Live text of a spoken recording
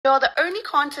We are the only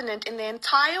continent in the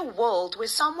entire world where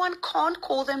someone can't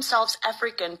call themselves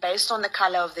African based on the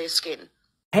color of their skin.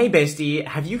 Hey bestie,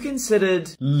 have you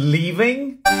considered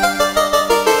leaving?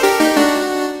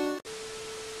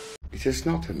 It is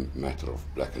not a matter of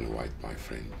black and white, my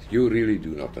friend. You really do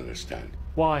not understand.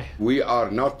 Why? We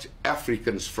are not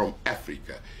Africans from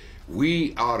Africa.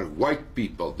 We are white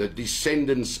people, the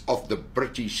descendants of the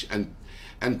British and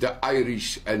the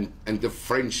Irish and the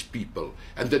French people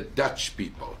and the Dutch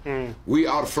people. We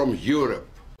are from Europe.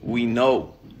 We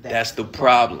know that's the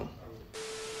problem.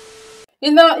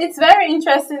 You know, it's very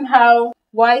interesting how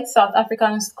white South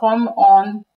Africans come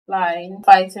online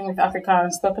fighting with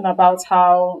Africans, talking about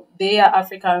how they are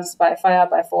Africans by fire,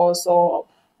 by force, or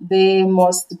they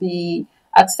must be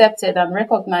accepted and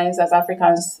recognized as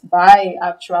Africans by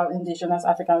actual indigenous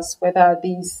Africans, whether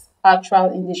these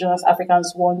actual indigenous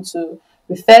Africans want to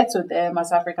refer to them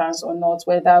as Africans or not,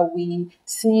 whether we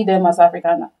see them as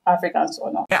Africans or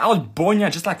not. I was born here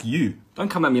just like you. Don't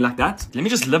come at me like that. Let me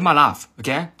just live my life,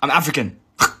 okay? I'm African.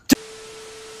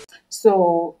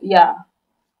 So, yeah,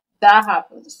 that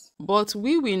happens. But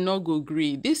we will not go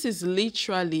agree. This is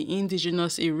literally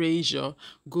indigenous erasure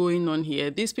going on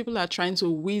here. These people are trying to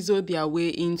weasel their way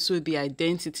into the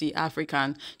identity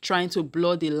African, trying to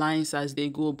blur the lines as they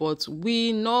go, but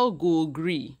we not go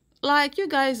agree. Like, you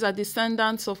guys are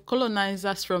descendants of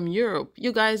colonizers from Europe.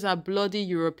 You guys are bloody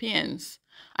Europeans.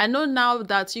 I know now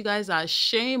that you guys are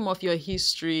ashamed of your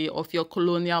history, of your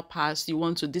colonial past. You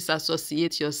want to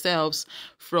disassociate yourselves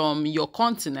from your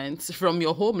continent, from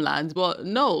your homeland. But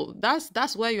no,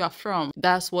 that's where you are from.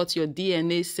 That's what your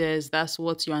DNA says. That's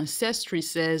what your ancestry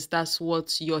says. That's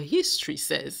what your history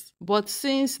says. But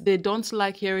since they don't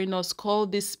like hearing us call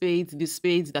this spade the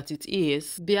spade that it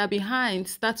is, their behind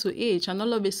start to age, and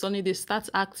all of a sudden they start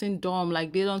acting dumb,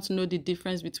 like they don't know the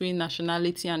difference between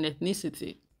nationality and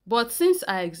ethnicity. But since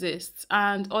I exist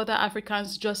and other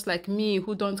Africans just like me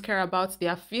who don't care about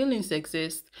their feelings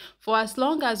exist, for as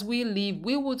long as we live,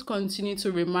 we would continue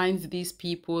to remind these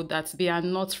people that they are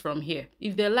not from here.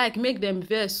 If they like, make them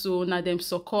vex, so na them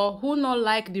succor. Who not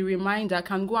like the reminder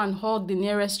can go and hug the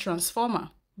nearest transformer.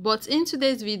 But in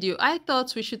today's video, I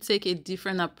thought we should take a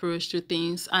different approach to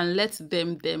things and let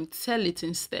them tell it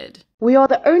instead. We are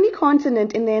the only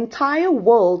continent in the entire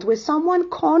world where someone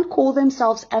can't call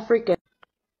themselves African.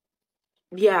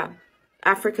 Yeah,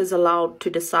 Africa's allowed to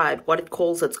decide what it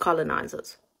calls its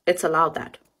colonizers. It's allowed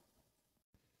that.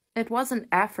 It wasn't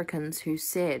Africans who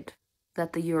said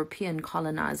that the European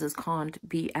colonizers can't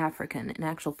be African. In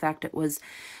actual fact, it was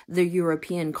the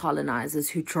European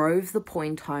colonizers who drove the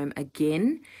point home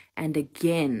again and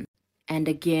again and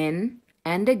again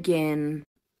and again,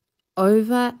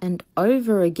 over and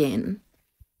over again,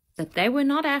 that they were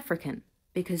not African.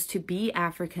 Because to be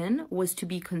African was to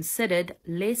be considered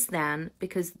less than,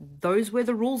 because those were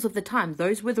the rules of the time.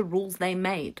 Those were the rules they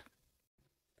made.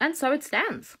 And so it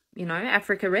stands. You know,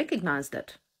 Africa recognized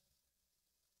it.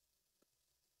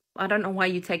 I don't know why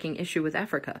you're taking issue with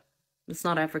Africa. It's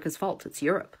not Africa's fault, it's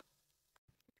Europe.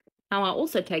 Now, I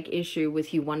also take issue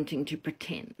with you wanting to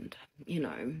pretend. You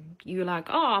know, you're like,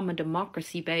 oh, I'm a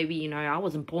democracy, baby. You know, I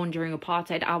wasn't born during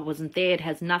apartheid. I wasn't there. It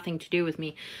has nothing to do with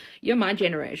me. You're my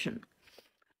generation.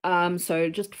 So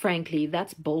just frankly,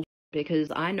 that's bullshit,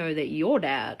 because I know that your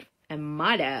dad and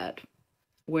my dad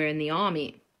were in the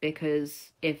army, because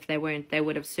if they weren't, they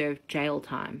would have served jail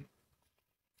time.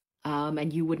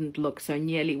 And you wouldn't look so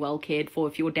nearly well cared for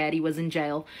if your daddy was in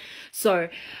jail. So,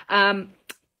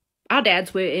 our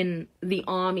dads were in the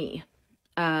army.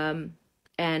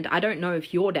 And I don't know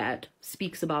if your dad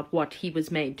speaks about what he was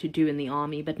made to do in the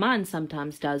army, but mine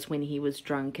sometimes does when he was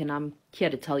drunk, and I'm here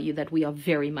to tell you that we are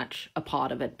very much a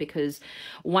part of it, because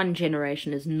one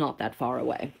generation is not that far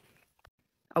away.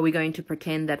 Are we going to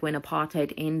pretend that when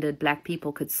apartheid ended, black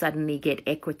people could suddenly get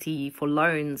equity for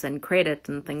loans and credit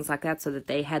and things like that, so that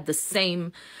they had the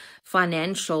same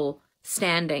financial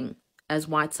standing as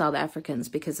white South Africans,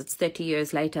 because it's 30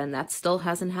 years later and that still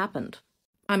hasn't happened?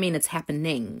 I mean, it's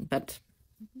happening, but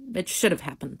it should have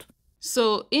happened.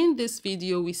 So in this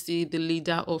video, we see the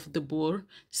leader of the Boer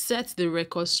set the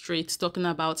record straight, talking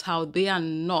about how they are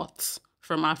not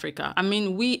from Africa. I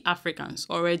mean, we Africans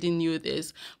already knew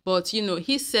this, but you know,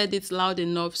 he said it loud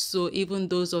enough so even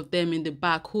those of them in the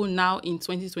back who now in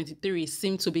 2023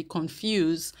 seem to be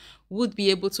confused would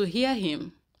be able to hear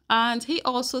him. And he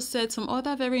also said some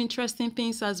other very interesting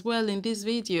things as well in this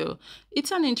video.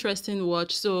 It's an interesting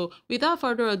watch. So without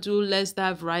further ado, let's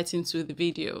dive right into the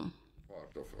video.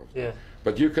 Yeah.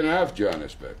 But you can have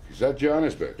Johannesburg. Is that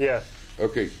Johannesburg? Yeah.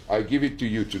 Okay, I give it to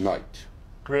you tonight.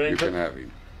 Really? You can have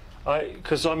him.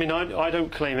 Because I mean, I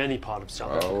don't claim any part of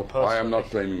South Africa Well, personally. I am not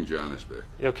claiming Johannesburg.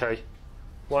 Okay,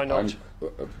 why not?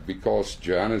 Because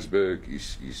Johannesburg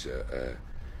is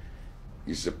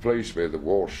a place where the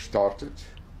war started.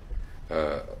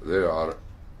 There are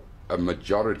a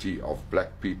majority of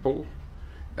black people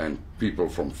and people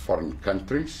from foreign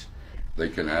countries. They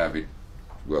can have it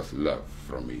with love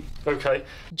from me. Okay.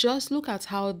 Just look at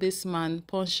how this man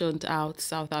portioned out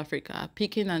South Africa,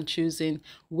 picking and choosing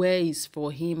where is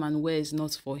for him and where is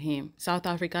not for him. South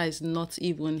Africa is not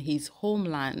even his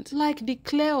homeland. Like the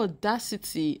clear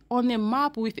audacity on a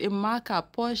map with a marker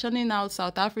portioning out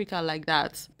South Africa like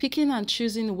that, picking and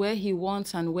choosing where he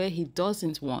wants and where he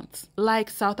doesn't want. Like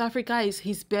South Africa is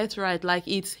his birthright, like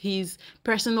it's his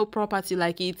personal property,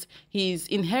 like it's his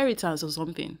inheritance or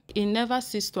something. It never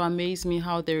ceases to amaze me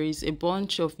how there is a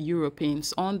bunch of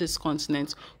Europeans on this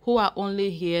continent who are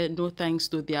only here no thanks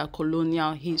to their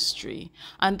colonial history.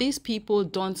 And these people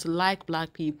don't like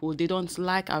black people. They don't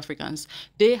like Africans.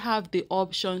 They have the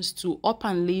options to up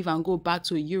and leave and go back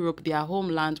to Europe, their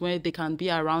homeland, where they can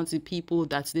be around the people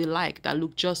that they like, that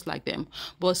look just like them,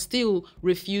 but still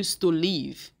refuse to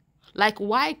leave. Like,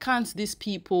 why can't these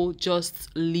people just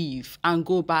leave and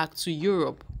go back to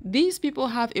Europe? These people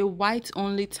have a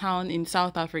white-only town in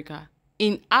South Africa.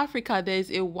 In Africa, there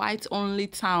is a white-only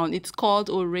town. It's called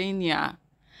Orania.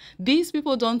 These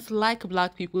people don't like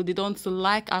black people. They don't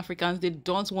like Africans. They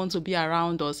don't want to be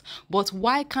around us. But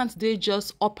why can't they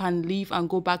just up and leave and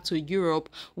go back to Europe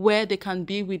where they can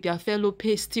be with their fellow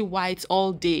pasty whites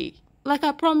all day? Like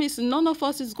I promise, none of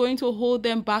us is going to hold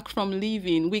them back from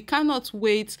leaving. We cannot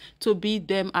wait to bid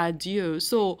them adieu.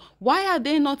 So why are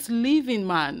they not leaving,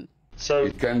 man? So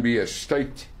It can be a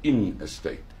state in a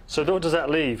state. So what does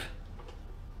that leave?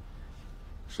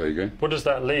 Say again? What does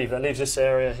that leave? That leaves this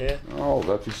area here. Oh,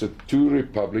 that is the two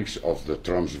republics of the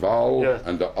Transvaal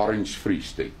and the Orange Free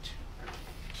State.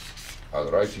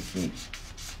 I'll write it in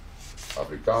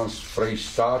Afrikaans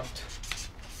Vrystaat.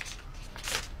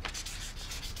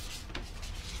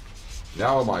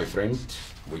 Now, my friend,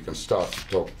 we can start to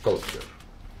talk culture.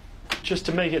 Just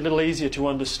to make it a little easier to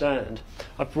understand,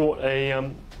 I brought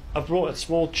a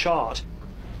small chart.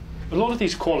 A lot of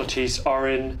these qualities are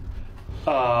in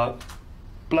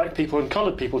black people and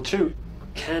coloured people too.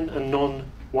 Can a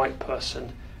non-white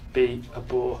person be a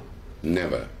Boer?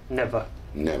 Never. Never.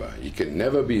 Never. He can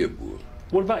never be a Boer.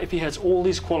 What about if he has all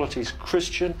these qualities?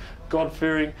 Christian,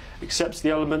 God-fearing, accepts the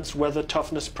elements, weather,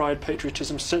 toughness, pride,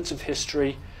 patriotism, sense of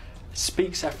history,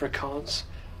 speaks Afrikaans,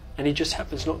 and he just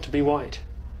happens not to be white.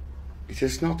 It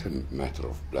is not a matter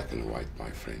of black and white, my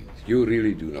friend. You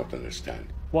really do not understand.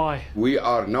 Why? We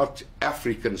are not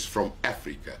Africans from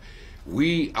Africa.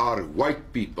 We are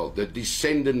white people, the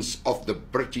descendants of the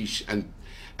British and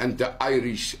the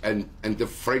Irish and the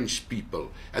French people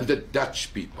and the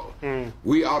Dutch people.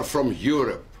 We are from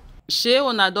Europe. Shey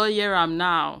una don hear am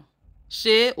now.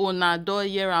 Shey una don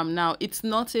hear am now. It's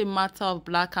not a matter of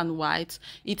black and white.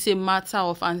 It's a matter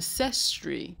of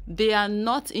ancestry. They are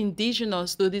not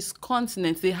indigenous to this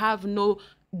continent. They have no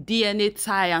DNA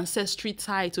tie, ancestry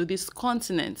tie to this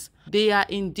continent. They are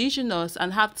indigenous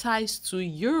and have ties to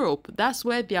Europe. That's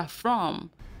where they are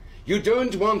from. You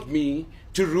don't want me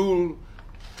to rule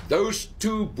those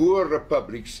two Boer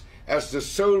republics as the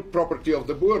sole property of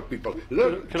the Boer people.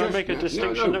 Look, can I make a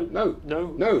distinction?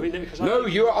 No,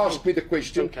 you ask me the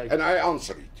question and I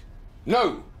answer it.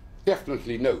 No,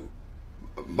 definitely no.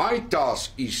 My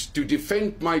task is to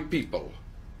defend my people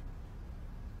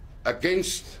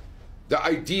against the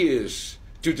ideas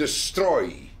to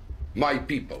destroy my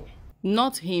people.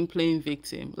 Not him playing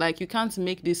victim. Like, you can't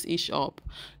make this ish up.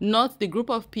 Not the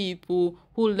group of people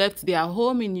who left their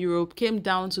home in Europe, came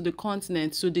down to the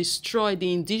continent to destroy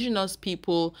the indigenous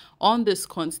people on this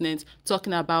continent,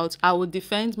 talking about, I will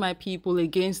defend my people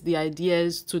against the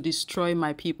ideas to destroy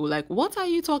my people. Like, what are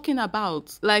you talking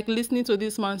about? Like, listening to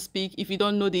this man speak, if you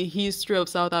don't know the history of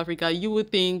South Africa, you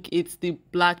would think it's the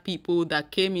black people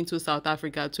that came into South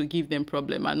Africa to give them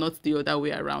problem and not the other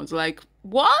way around. Like,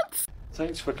 what?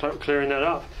 Thanks for clearing that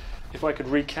up. If I could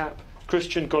recap: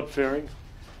 Christian, God-fearing,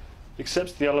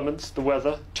 accepts the elements, the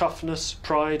weather, toughness,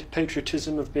 pride,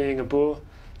 patriotism of being a Boer,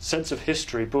 sense of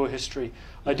history, Boer history.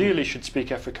 Ideally should speak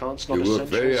Afrikaans, not You essentials. work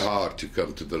very hard to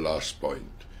come to the last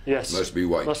point. Yes. Must be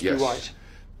white. Must yes. be white.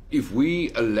 If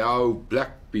we allow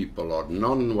black people or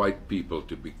non-white people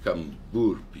to become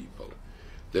Boer people,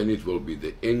 then it will be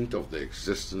the end of the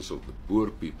existence of the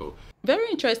Boer people.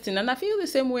 Very interesting. And I feel the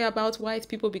same way about white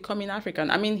people becoming African.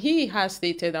 I mean, he has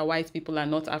stated that white people are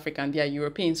not African. They are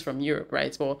Europeans from Europe,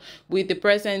 right? Well, with the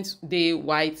present day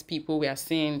white people we are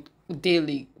seeing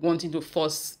daily wanting to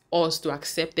force us to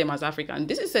accept them as African.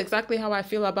 This is exactly how I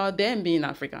feel about them being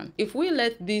African. If we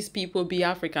let these people be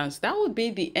Africans, that would be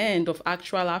the end of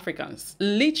actual Africans,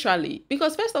 literally.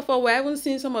 Because first of all, we haven't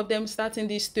seen some of them starting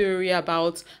this story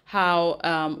about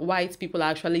how white people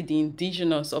are actually the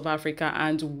indigenous of Africa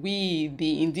and we,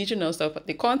 the indigenous of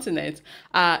the continent,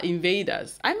 are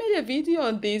invaders. I made a video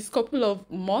on this a couple of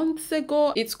months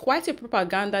ago. It's quite a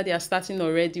propaganda they are starting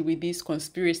already with this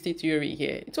conspiracy theory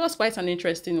here. It was quite an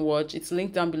interesting watch. It's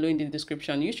linked down below in the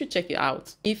description. You should check it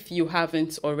out if you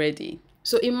haven't already.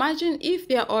 So imagine if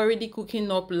they are already cooking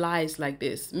up lies like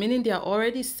this, meaning they are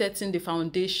already setting the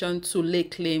foundation to lay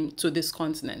claim to this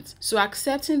continent. So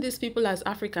accepting these people as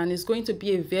African is going to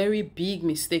be a very big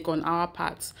mistake on our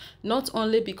part. Not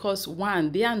only because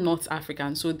one, they are not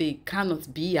African, so they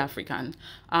cannot be African,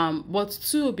 but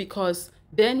two, because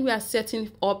then we are setting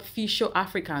up future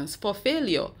Africans for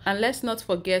failure. And let's not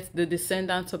forget the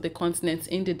descendants of the continent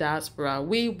in the diaspora.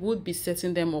 We would be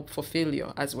setting them up for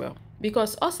failure as well.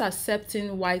 Because us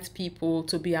accepting white people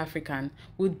to be African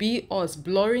would be us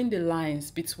blurring the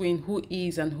lines between who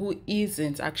is and who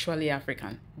isn't actually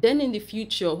African. Then in the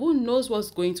future, who knows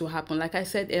what's going to happen? Like I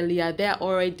said earlier, they're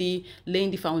already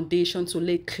laying the foundation to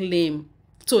lay claim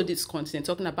to this continent,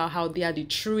 talking about how they are the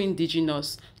true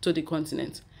indigenous to the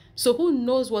continent. So who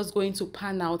knows what's going to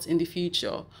pan out in the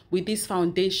future with these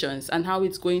foundations and how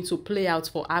it's going to play out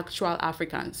for actual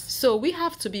Africans. So we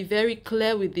have to be very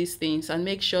clear with these things and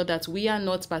make sure that we are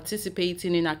not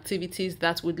participating in activities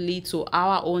that would lead to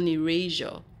our own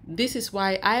erasure. This is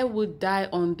why I would die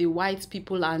on the white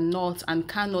people are not and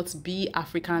cannot be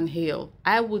African hill.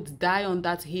 I would die on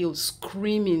that hill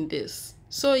screaming this.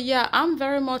 So yeah, I'm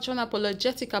very much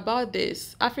unapologetic about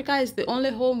this. Africa is the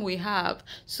only home we have.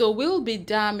 So we'll be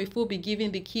damned if we'll be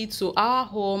giving the key to our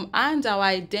home and our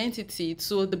identity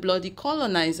to the bloody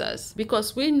colonizers.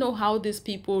 Because we know how these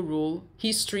people rule.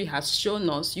 History has shown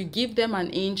us. You give them an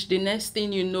inch, the next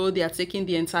thing you know, they are taking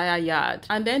the entire yard.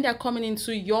 And then they're coming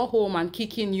into your home and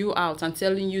kicking you out and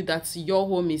telling you that your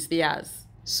home is theirs.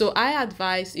 So I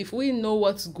advise, if we know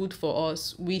what's good for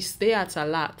us, we stay at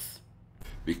alert.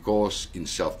 Because in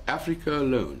South Africa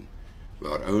alone, we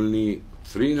are only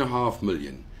 3.5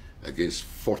 million against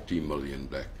 40 million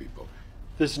black people.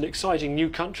 There's an exciting new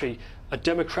country, a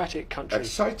democratic country.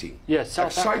 Exciting? Yes,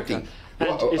 South Africa.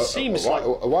 And it seems like...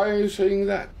 Why are you saying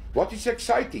that? What is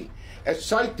exciting?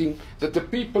 Exciting that the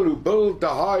people who build the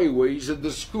highways and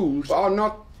the schools are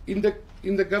not in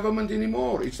the government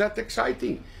anymore. Is that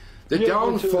exciting? The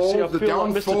downfall of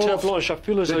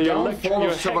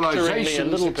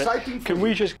civilization is exciting. Can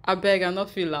we just... I beg and not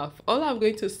feel laugh. All I'm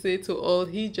going to say to all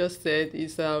he just said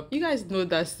is, you guys know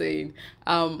that saying,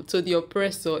 to the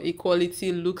oppressor,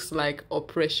 equality looks like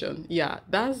oppression. Yeah,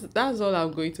 that's all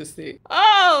I'm going to say.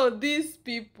 Oh, these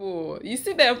people. You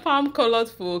see them palm-colored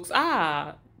folks.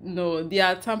 No, they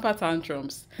are temper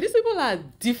tantrums. These people are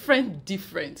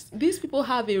different. These people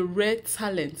have a rare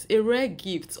talent, a rare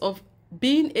gift of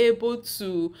being able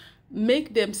to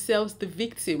make themselves the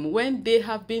victim when they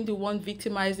have been the one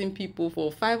victimizing people for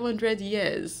 500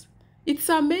 years. It's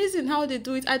amazing how they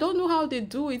do it. I don't know how they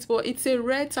do it, but it's a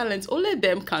rare talent. Only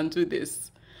them can do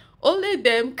this. Only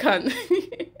them can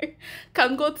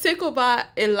go take over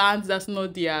a land that's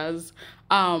not theirs,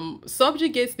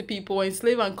 subjugate the people,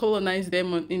 enslave and colonize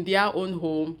them in their own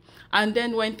home. And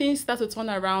then when things start to turn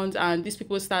around and these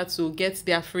people start to get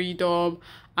their freedom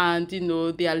and, you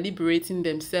know, they are liberating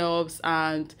themselves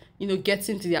and, you know,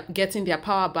 getting their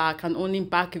power back and owning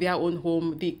back their own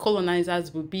home, the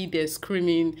colonizers will be there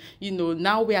screaming, you know,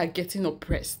 now we are getting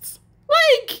oppressed.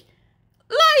 Like,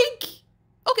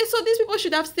 okay, so these people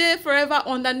should have stayed forever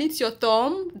underneath your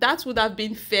thumb. That would have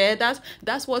been fair.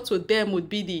 That's what to them would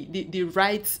be the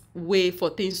right way for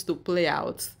things to play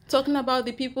out. Talking about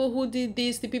the people who did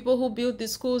this, the people who built the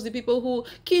schools, the people who...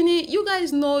 Kini, you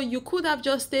guys know you could have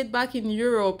just stayed back in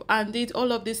Europe and did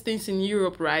all of these things in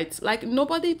Europe, right? Like,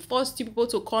 nobody forced you people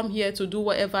to come here to do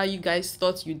whatever you guys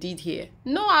thought you did here.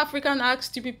 No African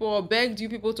asked you people or begged you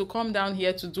people to come down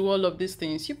here to do all of these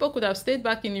things. You people could have stayed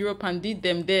back in Europe and did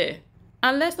them there.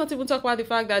 And let's not even talk about the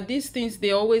fact that these things they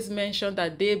always mention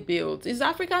that they built. It's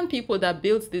African people that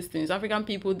built these things. African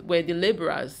people were the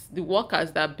laborers, the workers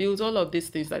that built all of these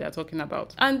things that they're talking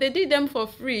about. And they did them for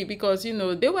free because, you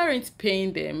know, they weren't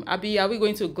paying them. Abi, are we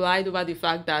going to glide over the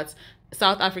fact that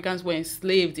South Africans were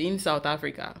enslaved in South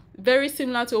Africa? Very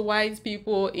similar to white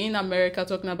people in America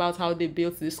talking about how they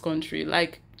built this country.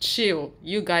 Like, chill.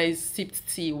 You guys sipped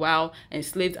tea while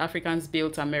enslaved Africans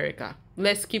built America.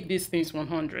 Let's keep these things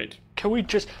 100. Can we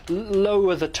just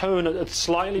lower the tone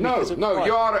slightly? No,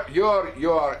 you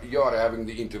are having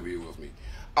the interview with me.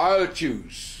 I'll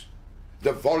choose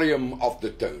the volume of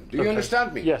the tone. Do you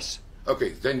understand me? Yes. Okay,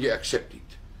 then you accept it.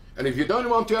 And if you don't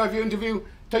want to have your interview,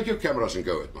 take your cameras and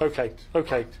go at me.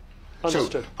 Okay.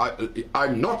 Understood. So,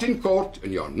 I'm not in court,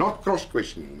 and you're not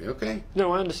cross-questioning me, okay?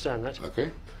 No, I understand that. Okay.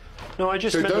 No, I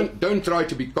just So meant don't try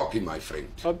to be cocky, my friend.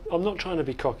 I'm not trying to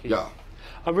be cocky. Yeah.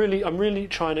 I'm really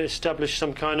trying to establish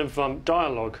some kind of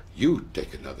dialogue. You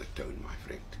take another tone, my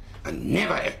friend, and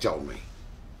never tell me.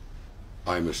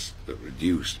 I must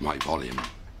reduce my volume.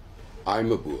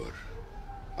 I'm a Boer,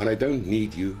 and I don't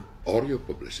need you or your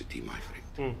publicity, my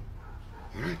friend.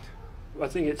 All right? I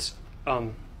think it's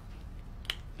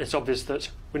obvious that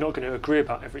we're not going to agree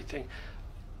about everything.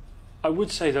 I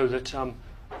would say, though, that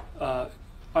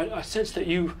I sense that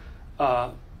you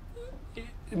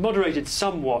moderated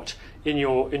somewhat in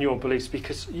your beliefs,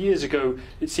 because years ago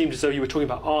it seemed as though you were talking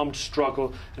about armed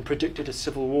struggle and predicted a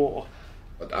civil war.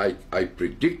 But I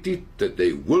predicted that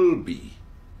there will be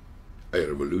a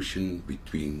revolution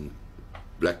between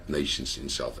black nations in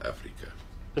South Africa.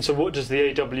 And so what does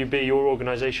the AWB, your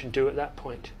organisation, do at that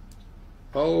point?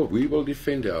 Oh, we will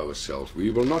defend ourselves. We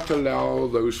will not allow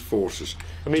those forces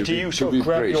do you sort of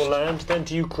grab your land then?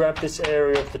 Do you grab this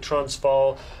area of the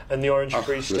Transvaal and the Orange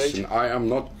Free State? Listen, I am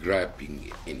not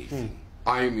grabbing anything.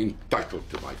 I am entitled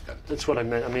to my country. That's what I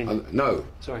meant. No.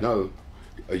 Sorry. No.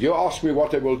 You ask me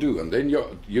what I will do, and then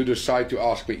you decide to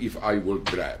ask me if I will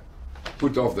grab.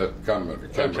 Put off that camera,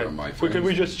 my friend.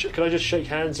 Can I just shake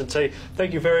hands and say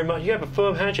thank you very much? You have a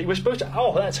firm handshake. We're supposed to.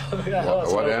 Oh, that's.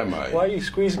 What am I? Why are you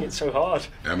squeezing it so hard?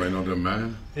 Am I not a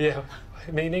man? Yeah,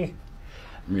 meaning.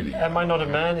 Meaning. Am I not a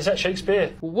man? Is that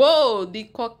Shakespeare? Whoa, the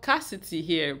caucasity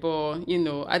here, but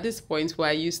at this point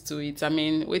we're used to it. I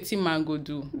mean, wetin man go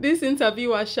do? This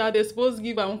interviewer they supposed to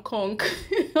give am conk.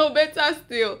 No, better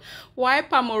still,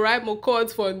 wipe am or write more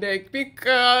cords for neck,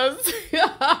 because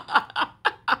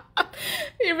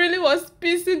he really was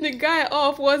pissing the guy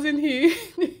off, wasn't he?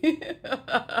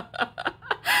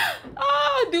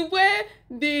 The way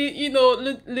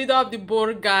the leader of the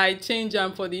Boer guy changed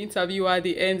him for the interview at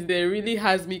the end there really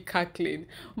has me cackling.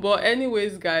 But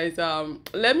anyways, guys,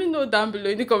 let me know down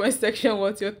below in the comment section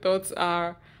what your thoughts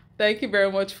are. Thank you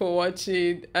very much for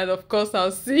watching, and of course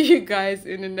I'll see you guys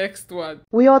in the next one.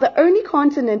 We are the only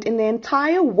continent in the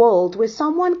entire world where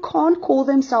someone can't call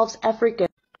themselves African.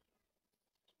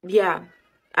 Yeah,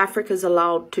 Africa's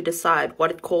allowed to decide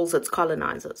what it calls its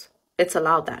colonizers. It's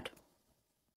allowed that.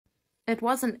 It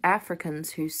wasn't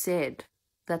Africans who said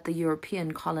that the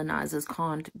European colonizers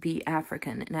can't be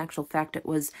African. In actual fact, it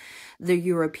was the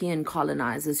European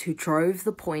colonizers who drove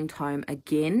the point home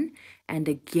again and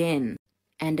again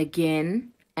and again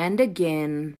and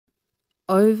again,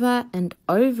 over and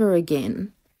over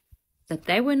again, that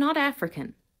they were not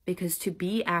African, because to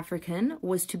be African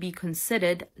was to be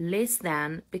considered less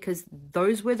than, because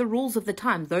those were the rules of the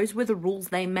time. Those were the rules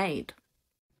they made.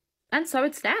 And so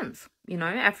it stands.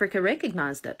 Africa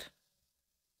recognized it.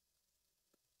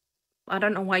 I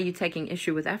don't know why you're taking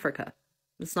issue with Africa.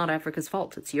 It's not Africa's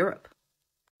fault, it's Europe.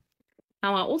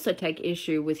 Now, I also take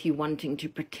issue with you wanting to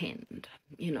pretend.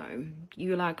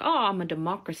 You're like, oh, I'm a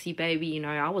democracy, baby.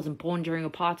 I wasn't born during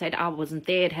apartheid. I wasn't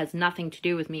there. It has nothing to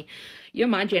do with me. You're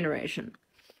my generation.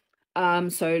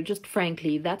 So just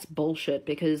frankly, that's bullshit,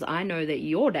 because I know that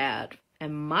your dad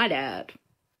and my dad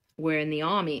were in the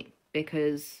army,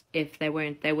 because if they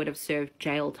weren't, they would have served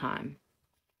jail time.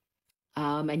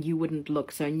 And you wouldn't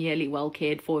look so nearly well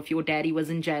cared for if your daddy was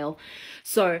in jail.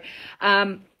 So,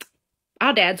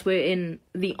 our dads were in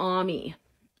the army.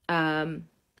 And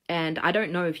I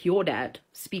don't know if your dad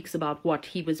speaks about what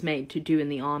he was made to do in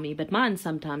the army, but mine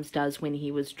sometimes does when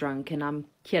he was drunk. And I'm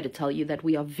here to tell you that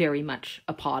we are very much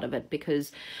a part of it,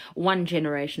 because one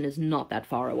generation is not that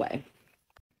far away.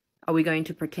 Are we going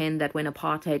to pretend that when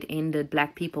apartheid ended,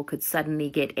 black people could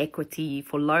suddenly get equity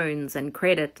for loans and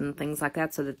credit and things like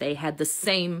that, so that they had the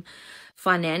same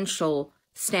financial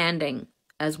standing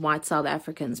as white South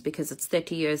Africans, because it's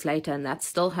 30 years later and that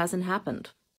still hasn't happened?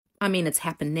 I mean, it's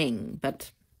happening,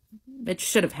 but it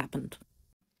should have happened.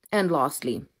 And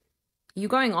lastly, you're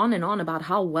going on and on about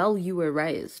how well you were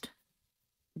raised.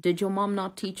 Did your mom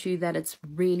not teach you that it's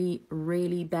really,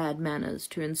 really bad manners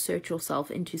to insert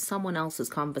yourself into someone else's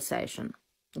conversation?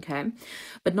 Okay?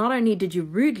 But not only did you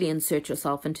rudely insert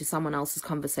yourself into someone else's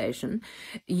conversation,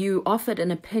 you offered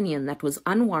an opinion that was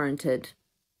unwarranted,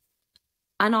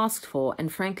 unasked for,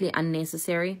 and frankly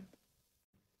unnecessary.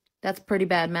 That's pretty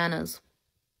bad manners.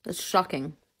 That's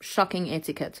shocking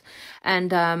etiquette.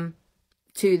 And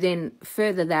to then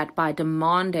further that by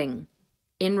demanding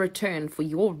in return for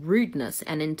your rudeness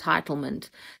and entitlement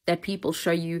that people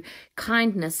show you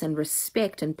kindness and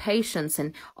respect and patience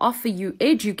and offer you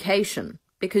education,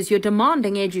 because you're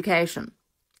demanding education.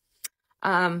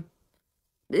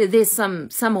 there's some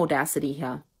audacity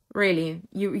here. Really,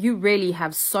 you really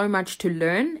have so much to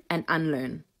learn and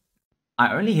unlearn.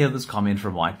 I only hear this comment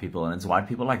from white people, and it's white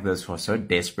people like this who are so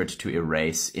desperate to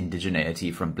erase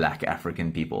indigeneity from black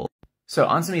African people. So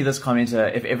answer me this,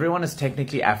 commenter, if everyone is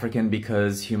technically African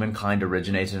because humankind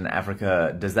originated in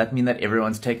Africa, does that mean that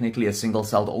everyone's technically a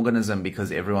single-celled organism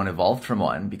because everyone evolved from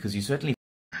one? Because you certainly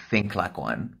think like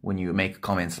one when you make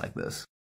comments like this.